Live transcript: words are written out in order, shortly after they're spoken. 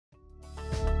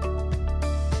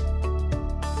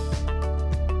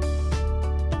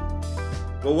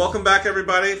Well, welcome back,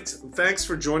 everybody. Thanks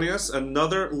for joining us.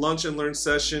 Another Lunch and Learn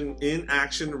session in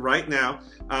action right now.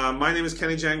 My name is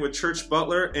Kenny Jang with Church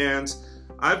Butler, and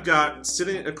I've got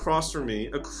sitting across from me,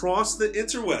 across the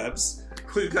interwebs,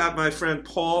 we've got my friend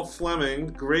Paul Fleming.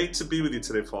 Great to be with you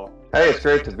today, Paul. Hey, it's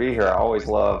great to be here. I always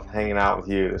love hanging out with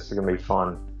you. This is going to be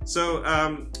fun. So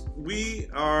we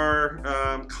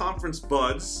are conference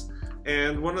buds,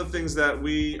 and one of the things that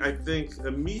I think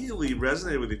immediately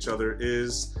resonate with each other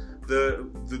is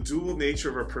the dual nature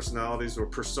of our personalities or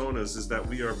personas, is that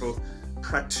we are both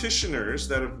practitioners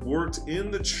that have worked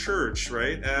in the church,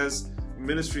 right, as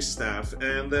ministry staff,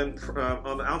 and then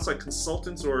on the outside,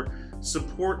 consultants or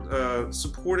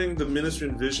supporting the ministry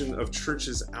and vision of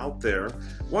churches out there.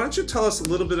 Why don't you tell us a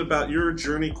little bit about your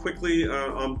journey quickly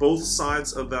on both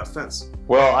sides of that fence?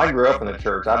 Well, I grew up in the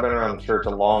church. I've been around the church a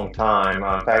long time.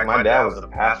 In fact, my dad was a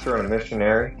pastor and a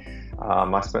missionary.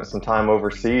 I spent some time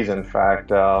overseas, in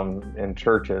fact, in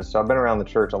churches. So I've been around the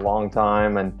church a long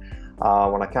time, and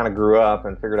when I kind of grew up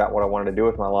and figured out what I wanted to do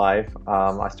with my life,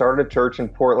 I started a church in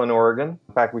Portland, Oregon.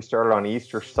 In fact, we started on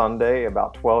Easter Sunday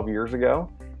about 12 years ago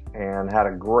and had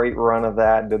a great run of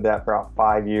that. Did that for about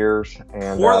 5 years.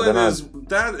 And Portland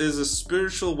that is a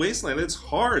spiritual wasteland. It's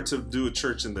hard to do a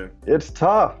church in there. It's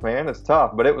tough, man. It's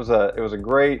tough, but it was a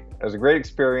great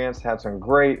experience. Had some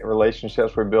great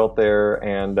relationships we built there,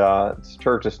 and this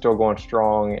church is still going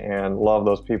strong, and love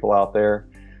those people out there.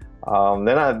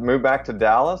 Then I moved back to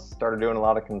Dallas, started doing a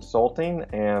lot of consulting,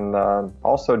 and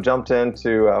also jumped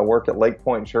into work at Lake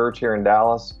Point Church here in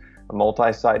Dallas, a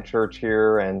multi-site church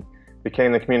here, and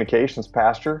became the communications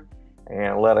pastor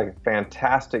and led a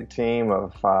fantastic team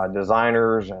of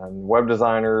designers and web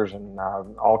designers and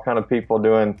all kind of people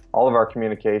doing all of our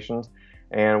communications.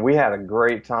 And we had a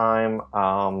great time,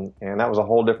 and that was a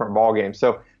whole different ballgame.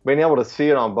 So being able to see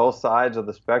it on both sides of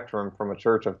the spectrum, from a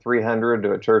church of 300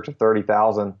 to a church of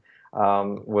 30,000,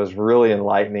 was really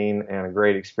enlightening and a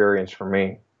great experience for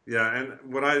me. Yeah, and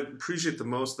what I appreciate the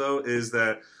most, though, is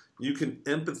that you can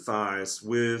empathize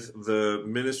with the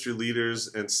ministry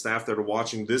leaders and staff that are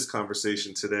watching this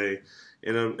conversation today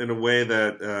in a way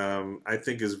that I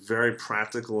think is very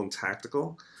practical and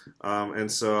tactical.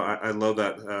 And so I love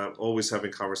that, always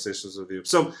having conversations with you.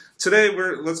 So today,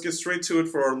 let's get straight to it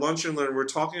for our Lunch and Learn. We're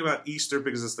talking about Easter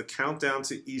because it's the countdown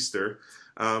to Easter.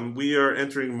 We are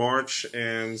entering March,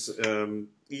 and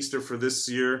Easter for this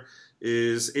year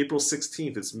is April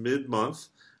 16th. It's mid-month.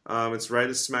 It's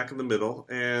right smack in the middle,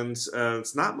 and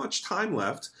it's not much time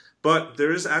left, but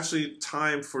there is actually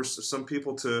time for some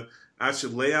people to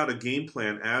actually lay out a game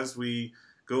plan as we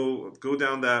go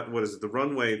down that, the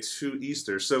runway to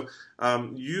Easter. So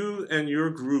you and your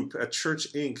group at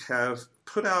Church Inc. have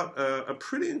put out a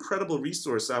pretty incredible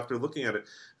resource after looking at it.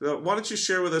 Why don't you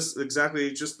share with us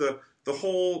exactly just the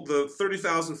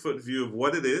 30,000-foot view of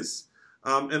what it is,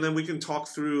 and then we can talk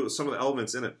through some of the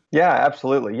elements in it. Yeah,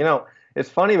 absolutely. You know, it's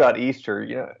funny about Easter.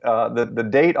 You know, the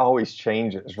date always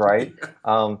changes, right?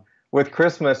 With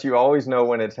Christmas, you always know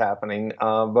when it's happening.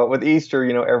 But with Easter,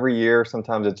 you know, every year,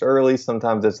 sometimes it's early,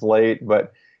 sometimes it's late.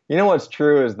 But you know what's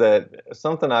true is that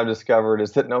something I've discovered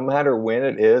is that no matter when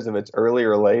it is, if it's early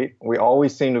or late, we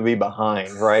always seem to be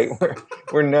behind, right?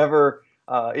 We're never,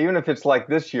 even if it's like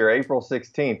this year, April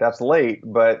 16th, that's late,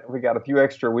 but we got a few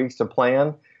extra weeks to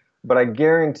plan. But I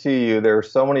guarantee you there are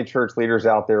so many church leaders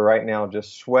out there right now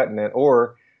just sweating it.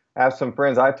 Or I have some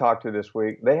friends I talked to this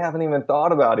week, they haven't even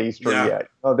thought about Easter yet.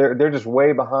 Oh, they're just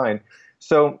way behind.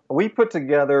 So we put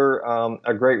together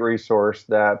a great resource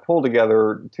that pulled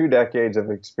together 2 decades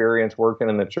of experience working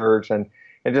in the church, and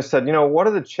just said, you know, what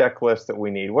are the checklists that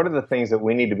we need? What are the things that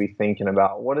we need to be thinking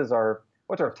about? What's our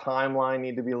timeline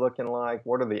need to be looking like?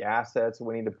 What are the assets that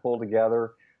we need to pull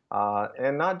together?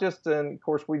 And not just, of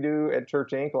course, we do at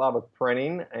Church Inc. a lot of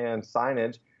printing and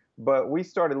signage, but we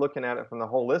started looking at it from the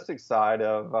holistic side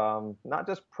of not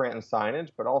just print and signage,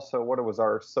 but also what was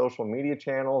our social media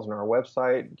channels and our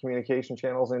website communication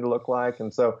channels need to look like.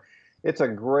 And so it's a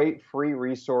great free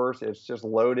resource. It's just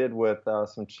loaded with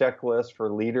some checklists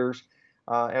for leaders.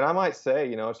 And I might say,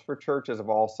 you know, it's for churches of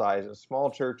all sizes,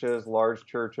 small churches, large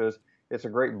churches. It's a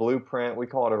great blueprint. We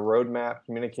call it a roadmap,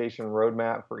 communication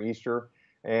roadmap for Easter.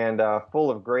 And full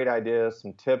of great ideas,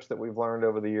 some tips that we've learned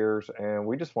over the years, and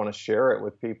we just want to share it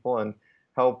with people and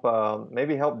help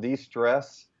maybe help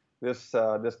de-stress this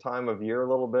time of year a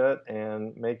little bit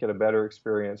and make it a better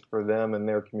experience for them and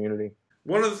their community.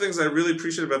 One of the things I really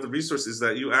appreciate about the resource is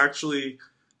that you actually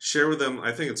share with them,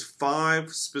 I think it's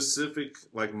 5 specific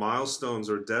milestones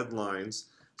or deadlines,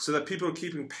 so that people are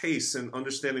keeping pace and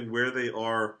understanding where they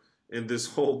are in this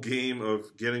whole game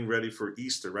of getting ready for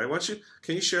Easter, right?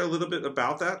 Can you share a little bit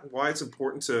about that? Why it's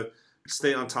important to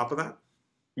stay on top of that?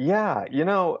 Yeah,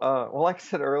 well, like I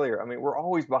said earlier, I mean, we're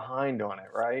always behind on it,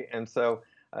 right? And so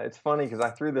it's funny because I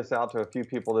threw this out to a few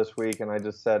people this week, and I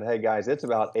just said, "Hey guys, it's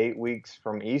about 8 weeks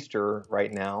from Easter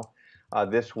right now,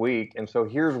 this week, and so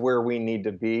here's where we need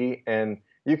to be." And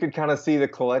you could kind of see the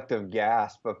collective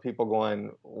gasp of people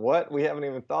going, "What? We haven't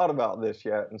even thought about this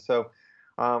yet." And so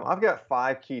I've got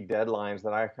 5 key deadlines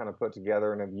that I kind of put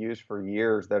together and have used for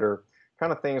years that are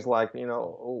kind of things like,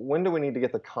 when do we need to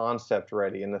get the concept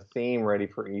ready and the theme ready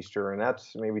for Easter? And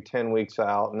that's maybe 10 weeks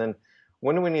out. And then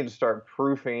when do we need to start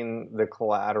proofing the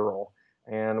collateral?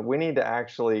 And we need to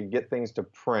actually get things to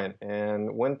print.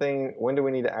 And when do we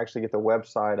need to actually get the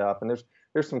website up? And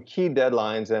there's some key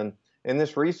deadlines. And in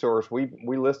this resource, we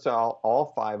list out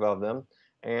all 5 of them.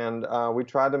 And we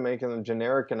tried to make them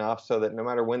generic enough so that no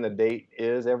matter when the date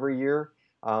is every year,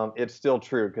 it's still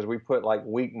true because we put like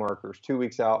week markers, 2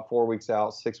 weeks out, 4 weeks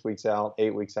out, 6 weeks out,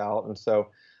 8 weeks out. And so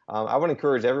I would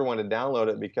encourage everyone to download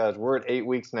it because we're at 8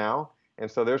 weeks now. And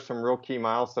so there's some real key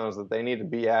milestones that they need to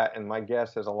be at. And my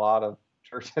guess is a lot of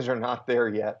churches are not there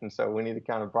yet. And so we need to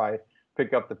kind of probably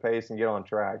pick up the pace and get on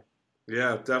track.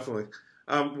 Yeah, definitely.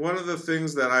 One of the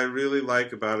things that I really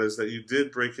like about it is that you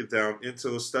did break it down into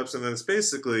those steps, and then it's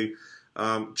basically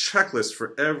checklist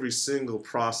for every single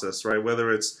process, right?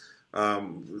 Whether it's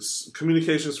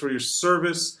communications for your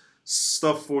service,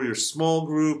 stuff for your small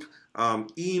group,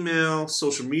 email,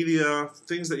 social media,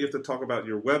 things that you have to talk about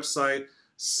your website,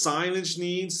 signage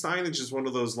needs. Signage is one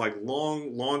of those like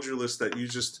long laundry lists that you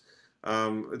just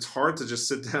it's hard to just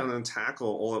sit down and tackle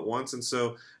all at once. And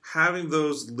so having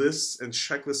those lists and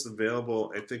checklists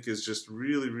available, I think, is just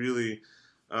really, really,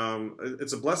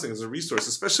 it's a blessing, it's a resource,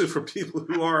 especially for people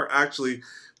who are actually,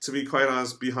 to be quite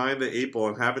honest, behind the 8 ball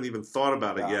and haven't even thought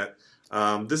about it yet.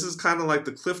 This is kind of like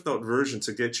the Cliff Note version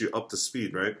to get you up to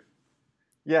speed, right?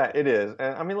 Yeah, it is.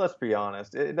 And I mean, let's be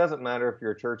honest. It doesn't matter if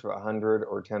you're a church of 100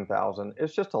 or 10,000.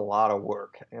 It's just a lot of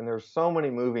work. And there's so many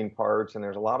moving parts and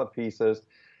there's a lot of pieces.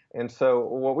 And so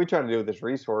what we try to do with this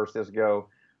resource is go,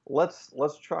 let's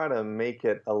try to make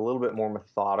it a little bit more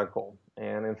methodical.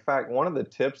 And in fact, one of the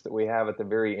tips that we have at the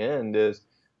very end is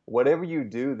whatever you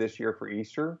do this year for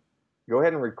Easter, go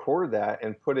ahead and record that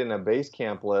and put in a base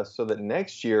camp list so that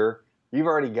next year you've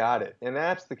already got it. And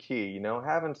that's the key,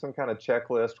 having some kind of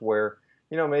checklist where,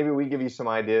 maybe we give you some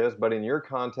ideas, but in your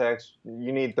context,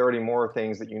 you need 30 more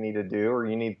things that you need to do, or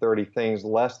you need 30 things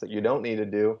less that you don't need to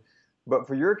do. But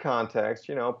for your context,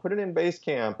 put it in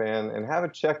Basecamp and have a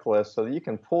checklist so that you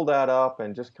can pull that up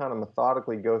and just kind of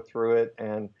methodically go through it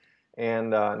and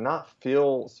not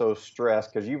feel so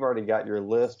stressed because you've already got your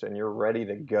list and you're ready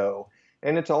to go.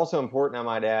 And it's also important, I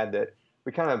might add, that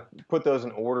we kind of put those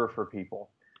in order for people.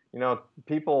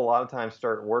 People a lot of times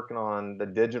start working on the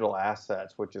digital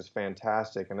assets, which is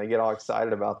fantastic, and they get all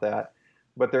excited about that.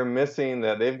 But they're missing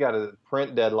that they've got a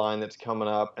print deadline that's coming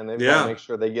up, and they've got to make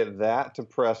sure they get that to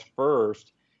press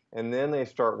first, and then they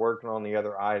start working on the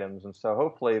other items. And so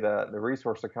hopefully the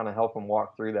resource will kind of help them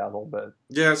walk through that a little bit.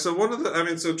 Yeah, so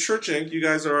so Church Inc., you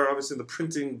guys are obviously in the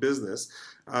printing business,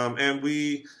 and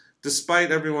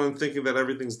despite everyone thinking that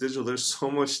everything's digital, there's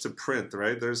so much to print,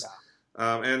 right?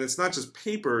 And it's not just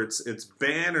paper; it's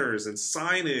banners and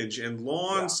signage and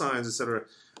lawn signs, etc.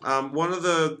 One of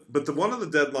the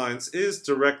deadlines is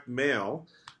direct mail.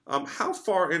 How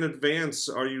far in advance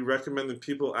are you recommending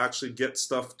people actually get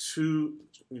stuff to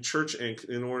Church Inc.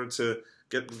 in order to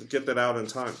get that out in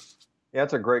time? Yeah,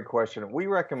 that's a great question. We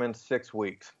recommend 6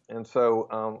 weeks. And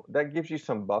so that gives you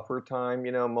some buffer time.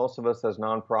 Most of us as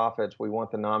nonprofits, we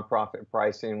want the nonprofit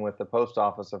pricing with the post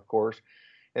office, of course.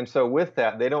 And so with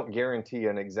that, they don't guarantee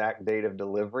an exact date of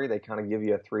delivery. They kind of give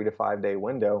you a 3 to 5 day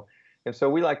window. And so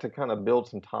we like to kind of build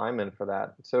some time in for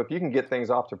that. So if you can get things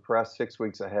off to press 6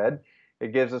 weeks ahead,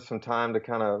 it gives us some time to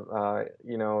kind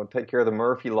of, take care of the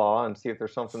Murphy Law and see if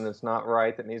there's something that's not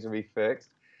right that needs to be fixed.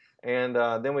 And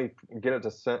then we get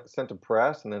it sent to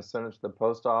press and then send it to the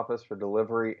post office for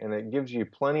delivery. And it gives you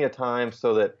plenty of time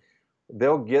so that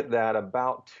they'll get that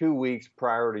about 2 weeks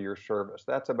prior to your service.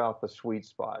 That's about the sweet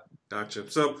spot.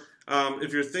 Gotcha. So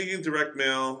if you're thinking direct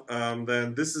mail,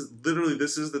 then this is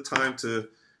the time to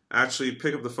actually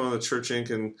pick up the phone at Church Inc.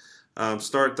 and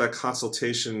start that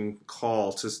consultation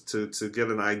call to get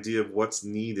an idea of what's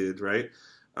needed, right?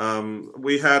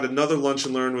 We had another lunch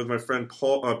and learn with my friend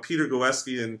Peter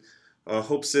Goeski in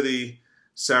Hope City,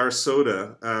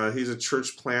 Sarasota. He's a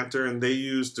church planter, and they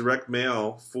use direct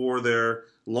mail for their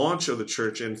launch of the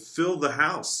church and filled the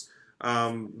house.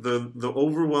 The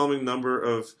overwhelming number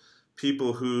of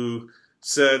people who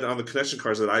said on the connection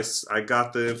cards that I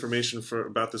got the information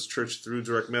about this church through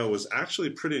direct mail was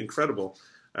actually pretty incredible.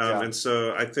 And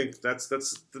so I think that's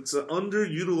an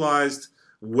underutilized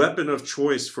weapon of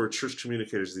choice for church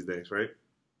communicators these days, right?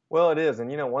 Well, it is. And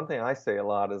one thing I say a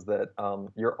lot is that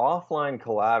your offline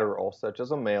collateral, such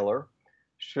as a mailer,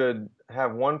 should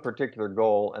have one particular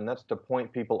goal, and that's to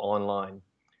point people online.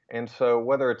 And so,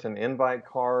 whether it's an invite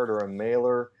card or a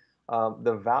mailer,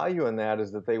 the value in that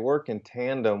is that they work in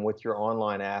tandem with your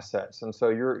online assets. And so,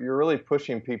 you're really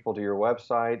pushing people to your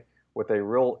website with a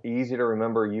real easy to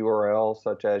remember URL,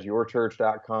 such as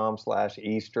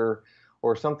yourchurch.com/Easter,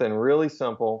 or something really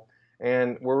simple.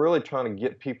 And we're really trying to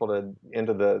get people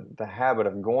into the habit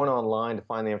of going online to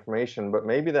find the information, but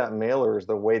maybe that mailer is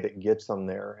the way that gets them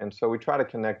there. And so we try to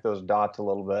connect those dots a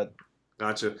little bit.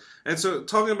 Gotcha. And so,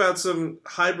 talking about some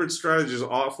hybrid strategies,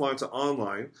 offline to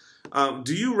online,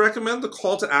 do you recommend the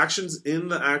call to actions in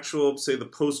the actual, say, the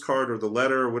postcard or the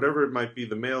letter or whatever it might be,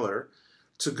 the mailer,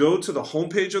 to go to the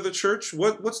homepage of the church?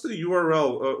 What's the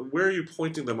URL? Where are you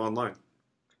pointing them online?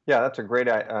 Yeah, that's a great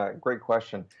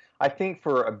question. I think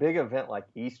for a big event like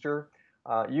Easter,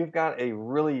 you've got a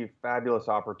really fabulous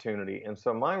opportunity. And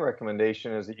so my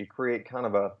recommendation is that you create kind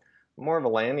of a more of a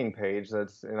landing page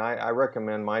and I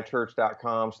recommend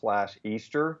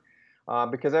mychurch.com/Easter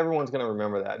because everyone's going to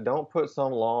remember that. Don't put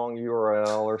some long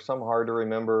URL or some hard to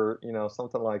remember,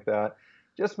 something like that.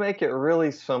 Just make it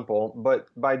really simple. But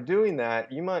by doing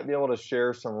that, you might be able to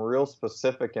share some real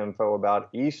specific info about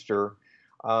Easter.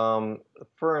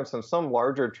 For instance, some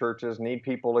larger churches need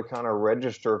people to kind of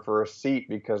register for a seat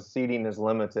because seating is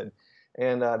limited.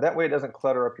 And that way it doesn't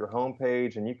clutter up your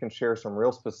homepage and you can share some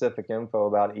real specific info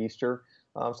about Easter.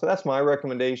 So that's my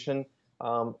recommendation.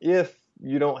 If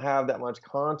you don't have that much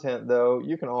content, though,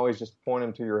 you can always just point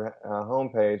them to your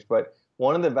homepage. But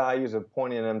one of the values of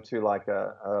pointing them to like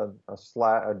a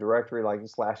directory like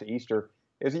 /Easter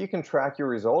is that you can track your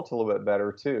results a little bit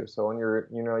better too. So on your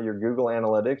Google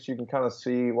Analytics, you can kind of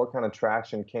see what kind of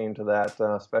traction came to that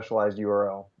specialized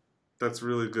URL. That's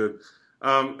really good.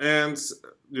 And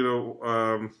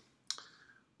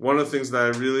one of the things that I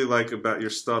really like about your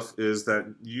stuff is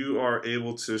that you are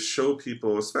able to show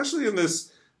people, especially in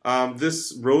this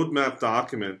roadmap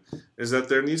document, is that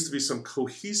there needs to be some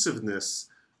cohesiveness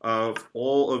of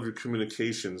all of your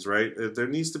communications, right? There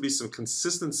needs to be some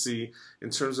consistency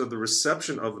in terms of the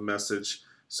reception of the message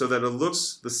so that it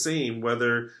looks the same,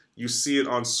 whether you see it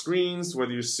on screens,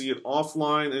 whether you see it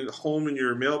offline at home in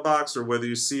your mailbox, or whether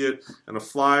you see it in a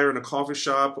flyer in a coffee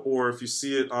shop, or if you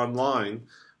see it online.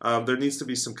 There needs to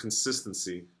be some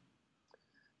consistency.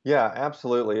 Yeah,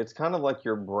 absolutely. It's kind of like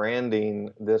you're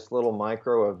branding this little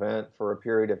micro event for a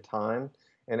period of time.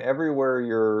 And everywhere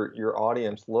your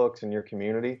audience looks in your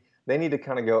community, they need to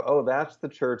kind of go, oh, that's the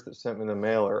church that sent me the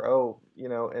mailer. Oh,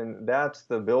 and that's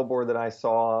the billboard that I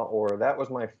saw, or that was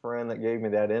my friend that gave me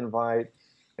that invite.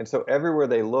 And so everywhere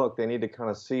they look, they need to kind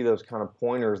of see those kind of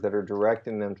pointers that are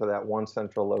directing them to that one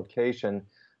central location.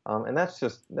 And that's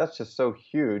just so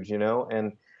huge,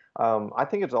 And I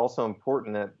think it's also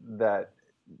important that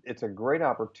it's a great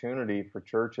opportunity for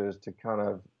churches to kind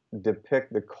of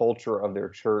depict the culture of their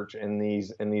church in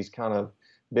these kind of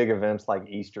big events like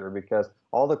Easter, because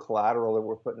all the collateral that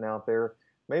we're putting out there,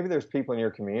 maybe there's people in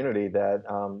your community that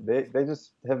they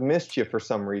just have missed you for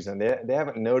some reason. They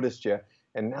haven't noticed you,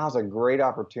 and now's a great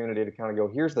opportunity to kind of go,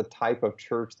 here's the type of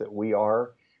church that we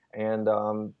are, and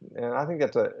I think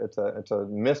it's a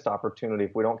missed opportunity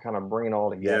if we don't kind of bring it all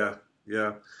together.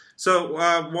 Yeah. So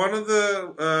one of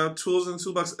the tools in the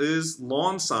toolbox is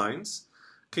lawn signs.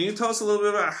 Can you tell us a little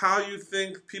bit about how you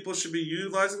think people should be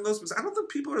utilizing those? Because I don't think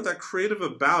people are that creative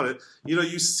about it.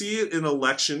 You see it in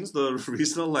elections. The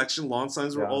recent election, lawn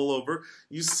signs were all over.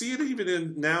 You see it even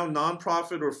in now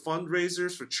nonprofit or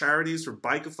fundraisers for charities, for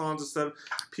bike-a-thons and stuff.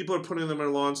 People are putting them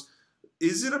on lawns.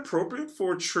 Is it appropriate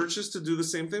for churches to do the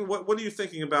same thing? What are you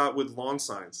thinking about with lawn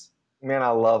signs? Man, I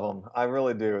love them. I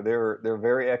really do. They're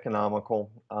very economical.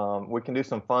 We can do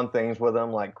some fun things with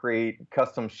them, like create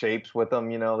custom shapes with them.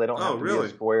 They don't have to be a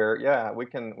square. Yeah, we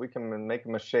can make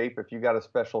them a shape. If you got a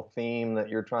special theme that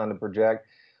you're trying to project,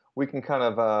 we can kind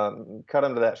of cut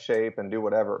them to that shape and do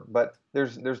whatever. But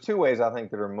there's two ways I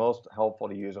think that are most helpful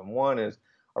to use them. One is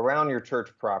around your church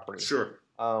property. Sure.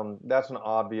 That's an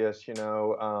obvious,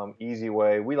 easy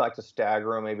way. We like to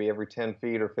stagger them maybe every 10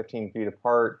 feet or 15 feet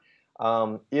apart.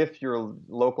 If your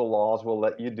local laws will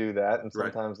let you do that, and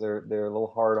sometimes they're a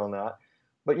little hard on that.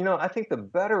 But I think the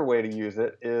better way to use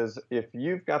it is if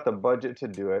you've got the budget to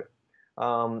do it,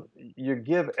 you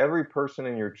give every person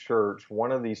in your church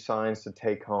one of these signs to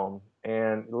take home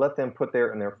and let them put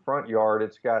there in their front yard.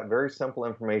 It's got very simple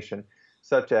information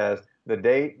such as the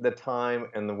date, the time,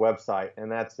 and the website,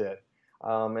 and that's it.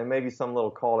 And maybe some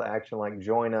little call to action like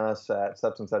join us at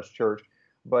such and such church.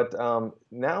 But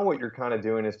now what you're kind of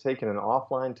doing is taking an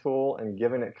offline tool and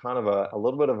giving it kind of a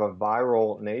little bit of a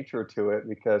viral nature to it,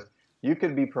 because you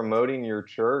could be promoting your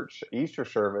church Easter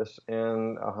service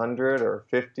in 100 or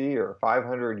 50 or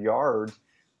 500 yards.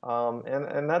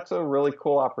 And that's a really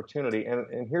cool opportunity.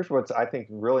 And here's what's, I think,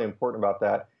 really important about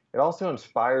that. It also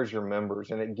inspires your members,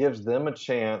 and it gives them a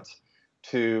chance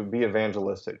to be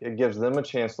evangelistic. It gives them a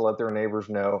chance to let their neighbors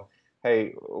know,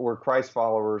 hey, we're Christ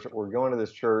followers, we're going to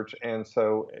this church. And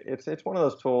so it's one of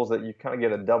those tools that you kind of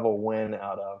get a double win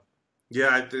out of.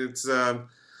 Yeah,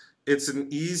 it's an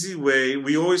easy way.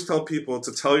 We always tell people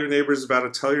to tell your neighbors about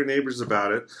it, tell your neighbors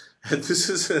about it. And this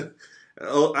is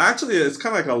actually, it's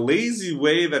kind of like a lazy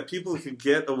way that people can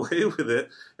get away with it,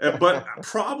 but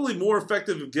probably more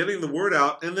effective at getting the word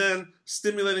out and then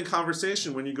stimulating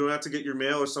conversation. When you go out to get your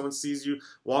mail or someone sees you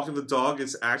walking the dog,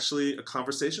 it's actually a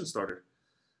conversation starter.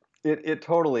 It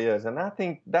totally is. And I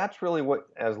think that's really what,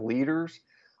 as leaders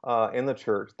in the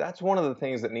church, that's one of the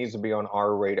things that needs to be on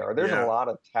our radar. There's a Yeah. lot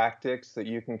of tactics that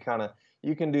you can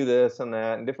you can do this and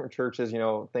that. In different churches,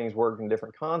 things work in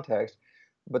different contexts.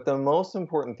 But the most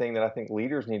important thing that I think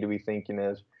leaders need to be thinking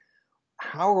is,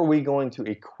 how are we going to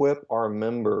equip our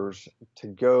members to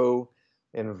go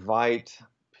invite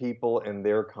people in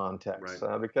their context?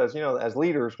 Right. Because, as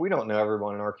leaders, we don't know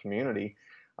everyone in our community.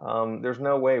 There's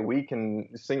no way we can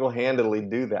single-handedly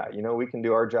do that. We can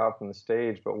do our job from the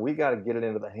stage, but we got to get it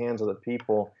into the hands of the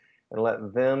people and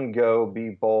let them go be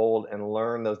bold and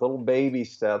learn those little baby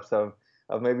steps of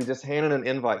maybe just handing an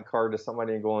invite card to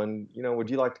somebody and going, would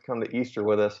you like to come to Easter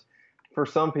with us? For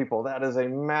some people, that is a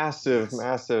massive, Yes.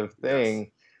 massive thing. Yes.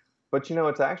 But,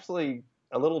 it's actually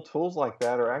a little tools like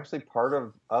that are actually part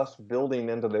of us building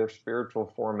into their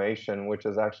spiritual formation, which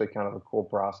is actually kind of a cool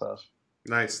process.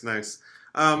 Nice, nice.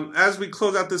 As we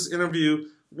close out this interview,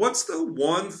 what's the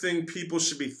one thing people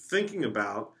should be thinking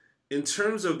about in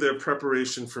terms of their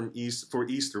preparation for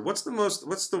Easter? What's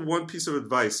the one piece of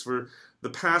advice for the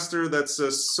pastor that's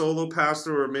a solo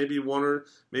pastor, or maybe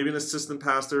maybe an assistant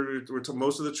pastor?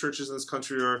 Most of the churches in this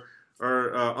country are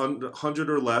 100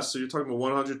 or less, so you're talking about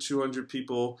 100, 200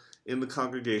 people in the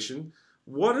congregation.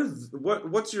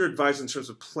 What's your advice in terms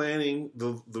of planning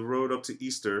the road up to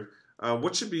Easter?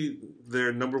 What should be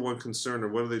their number one concern, or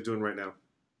what are they doing right now?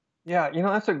 Yeah,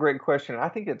 that's a great question. I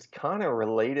think it's kind of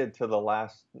related to the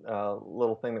last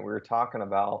little thing that we were talking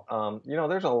about.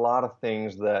 There's a lot of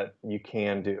things that you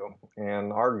can do,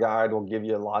 and our guide will give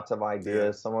you lots of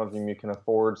ideas. Some of them you can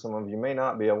afford, some of you may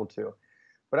not be able to.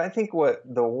 But I think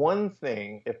the one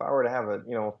thing, if I were to have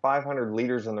 500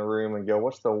 leaders in the room and go,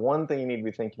 what's the one thing you need to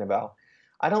be thinking about?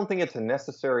 I don't think it's a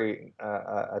necessary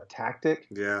a tactic.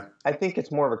 Yeah. I think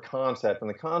it's more of a concept, and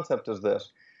the concept is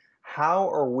this. How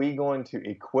are we going to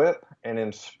equip and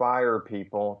inspire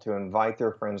people to invite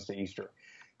their friends to Easter?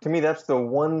 To me, that's the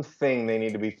one thing they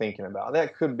need to be thinking about.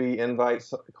 That could be invite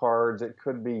cards, it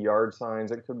could be yard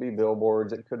signs, it could be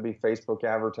billboards, it could be Facebook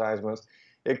advertisements,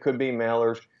 it could be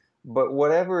mailers. But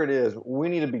whatever it is, we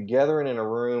need to be gathering in a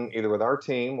room, either with our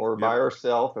team or by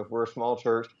ourselves if we're a small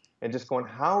church, and just going,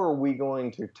 how are we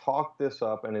going to talk this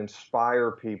up and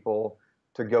inspire people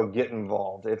to go get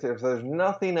involved? If there's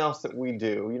nothing else that we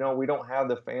do, we don't have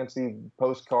the fancy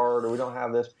postcard, or we don't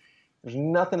have this, there's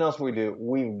nothing else we do.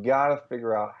 We've got to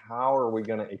figure out, how are we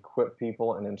going to equip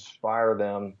people and inspire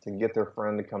them to get their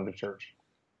friend to come to church.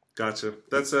 Gotcha.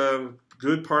 That's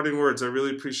good parting words. I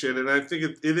really appreciate it. And I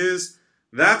think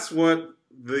that's what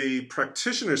the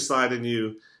practitioner side in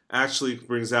you actually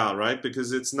brings out, right?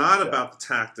 Because it's not about the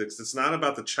tactics. It's not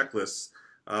about the checklists.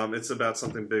 It's about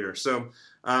something bigger. So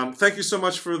thank you so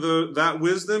much for that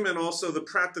wisdom and also the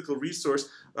practical resource.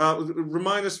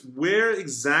 Remind us, where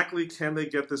exactly can they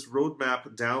get this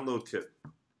roadmap download kit?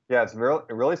 Yeah, it's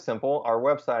really simple. Our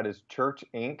website is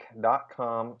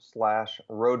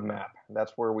churchinc.com/roadmap.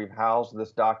 That's where we've housed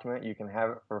this document. You can have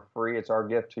it for free. It's our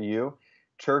gift to you.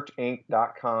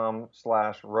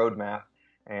 churchinc.com/roadmap.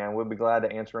 And we'll be glad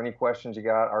to answer any questions you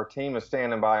got. Our team is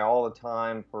standing by all the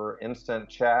time for instant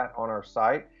chat on our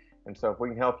site. And so if we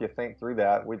can help you think through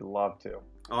that, we'd love to.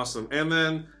 Awesome. And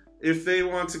then if they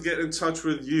want to get in touch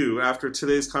with you after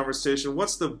today's conversation,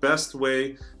 what's the best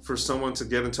way for someone to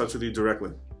get in touch with you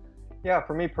directly? Yeah,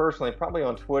 for me personally, probably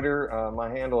on Twitter. My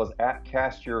handle is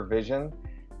 @CastYourVision.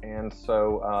 And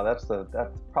so that's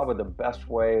probably the best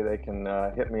way they can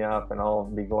hit me up, and I'll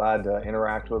be glad to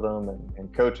interact with them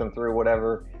and coach them through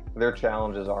whatever their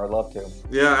challenges are. I'd love to.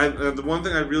 Yeah, the one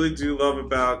thing I really do love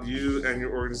about you and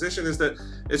your organization is that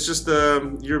it's just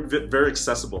you're very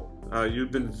accessible.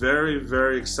 You've been very,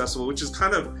 very accessible, which is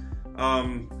kind of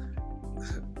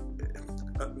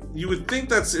you would think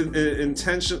that's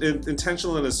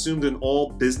intentional and assumed in all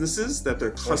businesses, that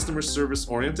they're customer service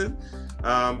oriented.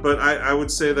 But I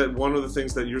would say that one of the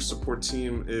things that your support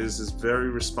team is very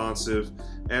responsive,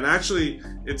 and actually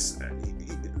it's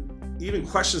even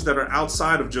questions that are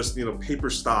outside of just paper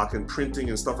stock and printing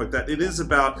and stuff like that. It is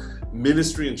about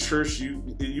ministry and church.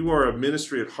 You are a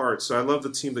ministry at heart. So I love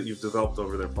the team that you've developed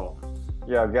over there, Paul.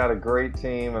 Yeah, I've got a great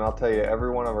team, and I'll tell you,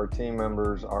 every one of our team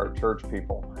members are church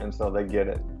people, and so they get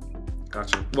it.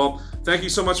 Gotcha. Well, thank you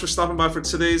so much for stopping by for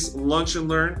today's Lunch and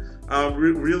Learn.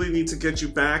 Really need to get you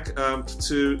back I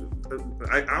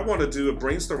want to do a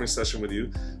brainstorming session with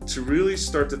you to really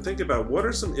start to think about what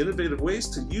are some innovative ways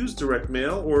to use direct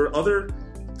mail or other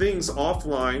things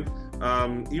offline.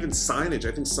 Even signage.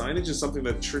 I think signage is something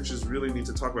that churches really need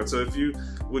to talk about. So if you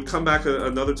would come back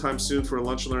another time soon for a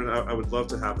Lunch and Learn, I would love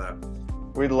to have that.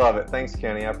 We'd love it. Thanks,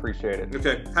 Kenny. I appreciate it.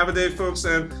 Okay. Have a day, folks,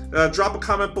 and drop a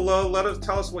comment below.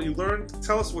 Tell us what you learned.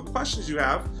 Tell us what questions you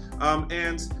have,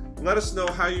 and let us know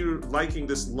how you're liking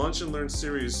this Lunch and Learn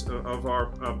series of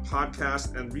our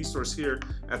podcast and resource here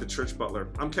at the Church Butler.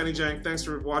 I'm Kenny Jang. Thanks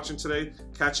for watching today.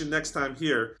 Catch you next time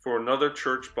here for another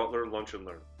Church Butler Lunch and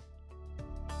Learn.